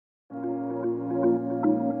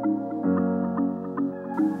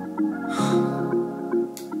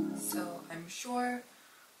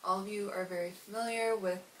all of you are very familiar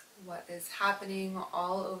with what is happening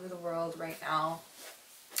all over the world right now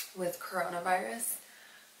with coronavirus.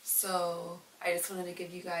 So I just wanted to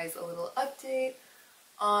give you guys a little update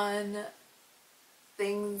on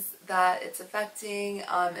things that it's affecting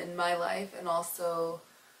in my life, and also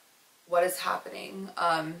what is happening,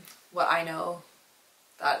 what I know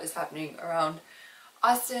that is happening around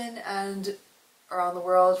Austin and around the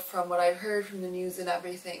world from what I've heard from the news and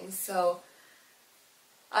everything. So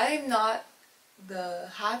I'm not the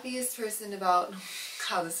happiest person about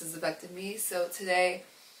how this has affected me. So today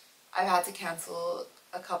I've had to cancel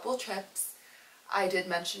a couple trips. I did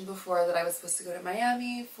mention before that I was supposed to go to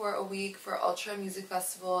Miami for a week for Ultra Music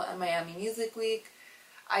Festival and Miami Music Week.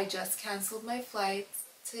 I just canceled my flights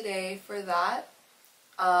today for that.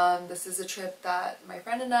 This is a trip that my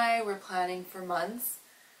friend and I were planning for months.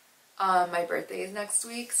 My birthday is next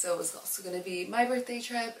week, so it was also going to be my birthday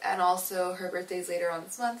trip, and also her birthday's later on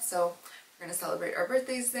this month, so we're going to celebrate our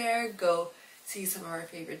birthdays there, go see some of our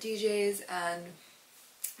favorite DJs, and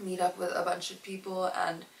meet up with a bunch of people.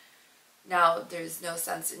 And now there's no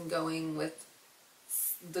sense in going with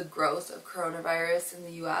the growth of coronavirus in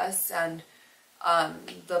the US and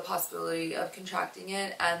the possibility of contracting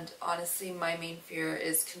it, and honestly my main fear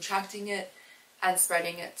is contracting it and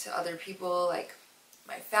spreading it to other people, like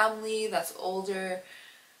my family that's older,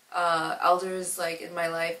 elders like in my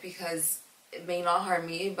life, because it may not harm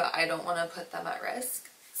me, but I don't want to put them at risk.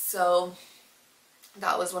 So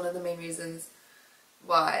that was one of the main reasons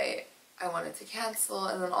why I wanted to cancel.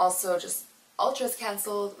 And then also just Ultra's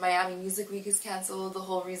canceled, Miami Music Week is canceled, the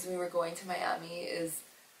whole reason we were going to Miami is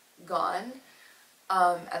gone.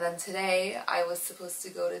 And then today I was supposed to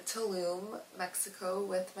go to Tulum, Mexico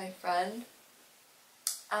with my friend,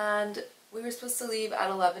 and we were supposed to leave at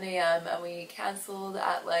 11 a.m. and we canceled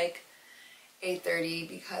at like 8:30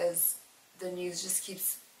 because the news just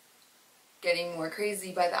keeps getting more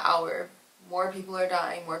crazy by the hour. More people are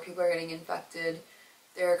dying, more people are getting infected.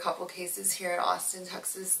 There are a couple cases here in Austin,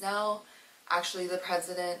 Texas now. Actually, the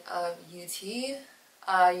president of UT,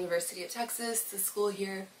 University of Texas, the school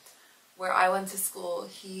here where I went to school,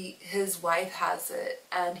 his wife has it,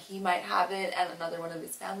 and he might have it, and another one of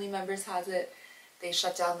his family members has it. They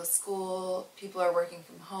shut down the school. People are working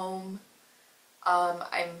from home.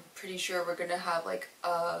 I'm pretty sure we're gonna have like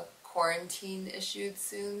a quarantine issued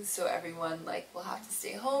soon, so everyone like will have to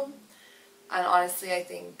stay home. And honestly, I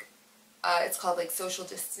think it's called like social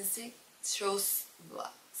distancing,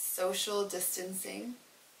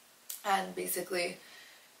 and basically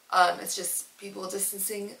it's just people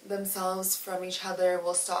distancing themselves from each other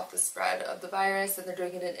will stop the spread of the virus, and they're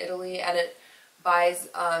doing it in Italy, and it buys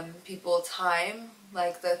people time,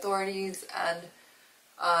 like the authorities and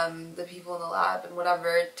the people in the lab and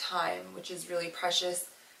whatever, time, which is really precious,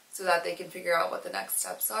 so that they can figure out what the next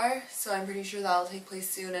steps are. So I'm pretty sure that'll take place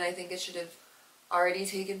soon, and I think it should have already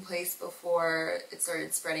taken place before it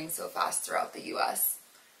started spreading so fast throughout the US.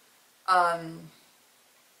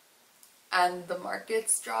 And the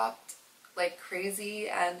markets dropped like crazy,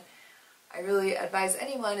 and I really advise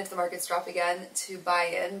anyone, if the markets drop again, to buy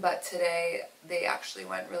in, but today they actually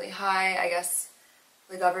went really high. I guess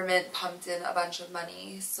the government pumped in a bunch of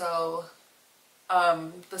money, so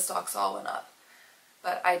the stocks all went up.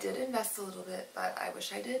 But I did invest a little bit, but I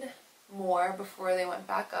wish I did more before they went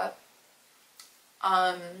back up.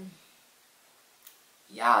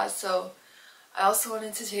 Yeah, so I also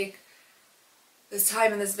wanted to take this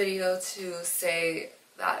time in this video to say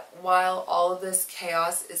that while all of this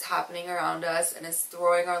chaos is happening around us and is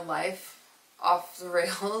throwing our life off the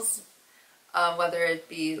rails, whether it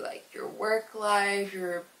be like your work life,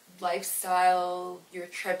 your lifestyle, your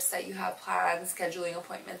trips that you have planned, scheduling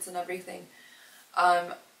appointments and everything,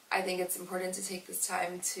 I think it's important to take this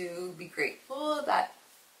time to be grateful that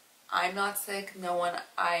I'm not sick. No one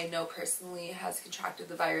I know personally has contracted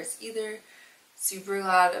the virus either. Super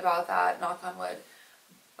glad about that, knock on wood.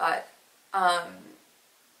 But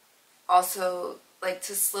also, like,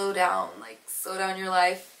 to slow down your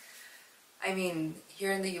life. I mean,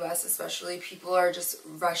 here in the US especially, people are just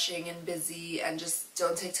rushing and busy and just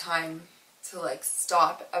don't take time to like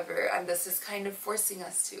stop ever, and this is kind of forcing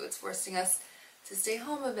us to. It's forcing us to stay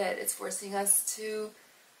home a bit. It's forcing us to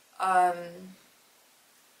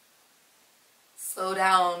slow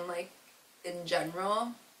down, like, in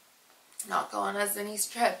general, not go on as many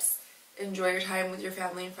trips, enjoy your time with your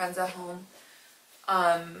family and friends at home.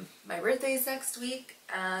 My birthday is next week,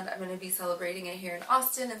 and I'm going to be celebrating it here in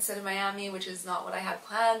Austin instead of Miami, which is not what I had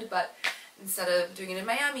planned, but instead of doing it in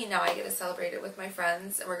Miami, now I get to celebrate it with my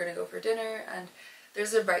friends, and we're going to go for dinner. And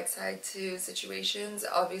there's a bright side to situations.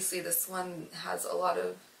 Obviously this one has a lot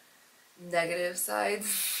of negative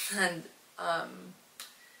sides and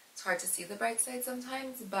it's hard to see the bright side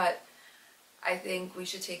sometimes, but I think we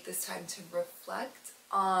should take this time to reflect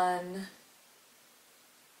on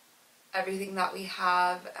everything that we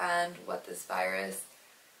have and what this virus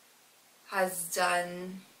has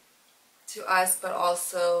done to us, but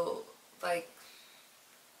also like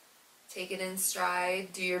take it in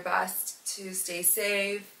stride, do your best to stay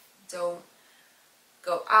safe, don't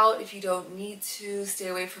go out if you don't need to, stay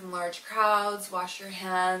away from large crowds, wash your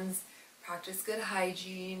hands, practice good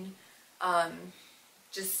hygiene,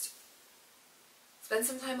 just spend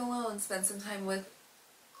some time alone, spend some time with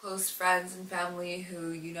close friends and family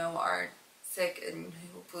who you know aren't sick, and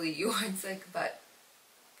hopefully you aren't sick, but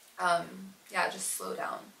yeah, just slow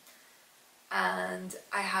down. And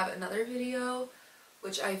I have another video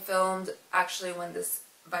which I filmed actually when this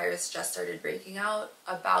virus just started breaking out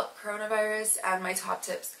about coronavirus and my top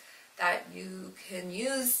tips that you can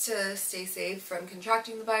use to stay safe from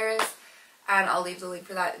contracting the virus, and I'll leave the link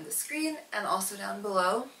for that in the screen and also down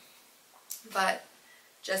below. But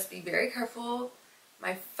just be very careful.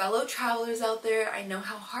 My fellow travelers out there, I know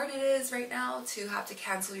how hard it is right now to have to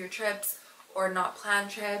cancel your trips or not plan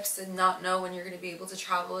trips and not know when you're going to be able to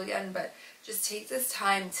travel again, but just take this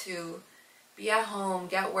time to be at home,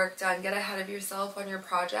 get work done, get ahead of yourself on your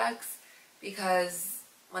projects, because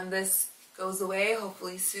when this goes away,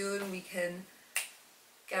 hopefully soon, we can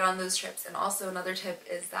get on those trips. And also another tip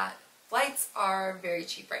is that flights are very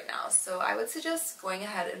cheap right now, so I would suggest going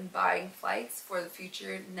ahead and buying flights for the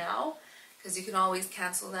future now, because you can always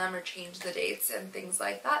cancel them or change the dates and things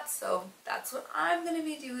like that. So that's what I'm going to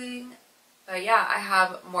be doing. But yeah, I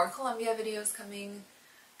have more Colombia videos coming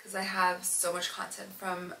because I have so much content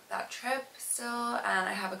from that trip still, and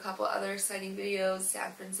I have a couple other exciting videos,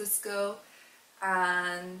 San Francisco,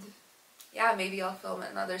 and yeah, maybe I'll film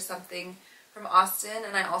another something from Austin,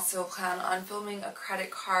 and I also plan on filming a credit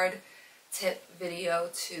card tip video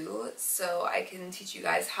too, so I can teach you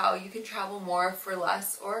guys how you can travel more for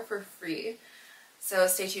less or for free. So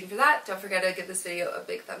stay tuned for that. Don't forget to give this video a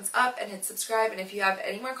big thumbs up and hit subscribe. And if you have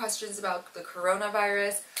any more questions about the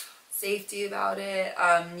coronavirus, safety about it,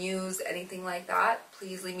 news, anything like that,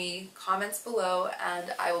 please leave me comments below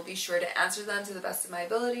and I will be sure to answer them to the best of my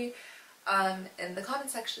ability in the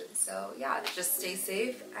comment section. So yeah, just stay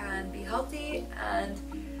safe and be healthy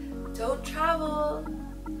and don't travel.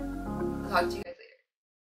 I'll talk to you guys.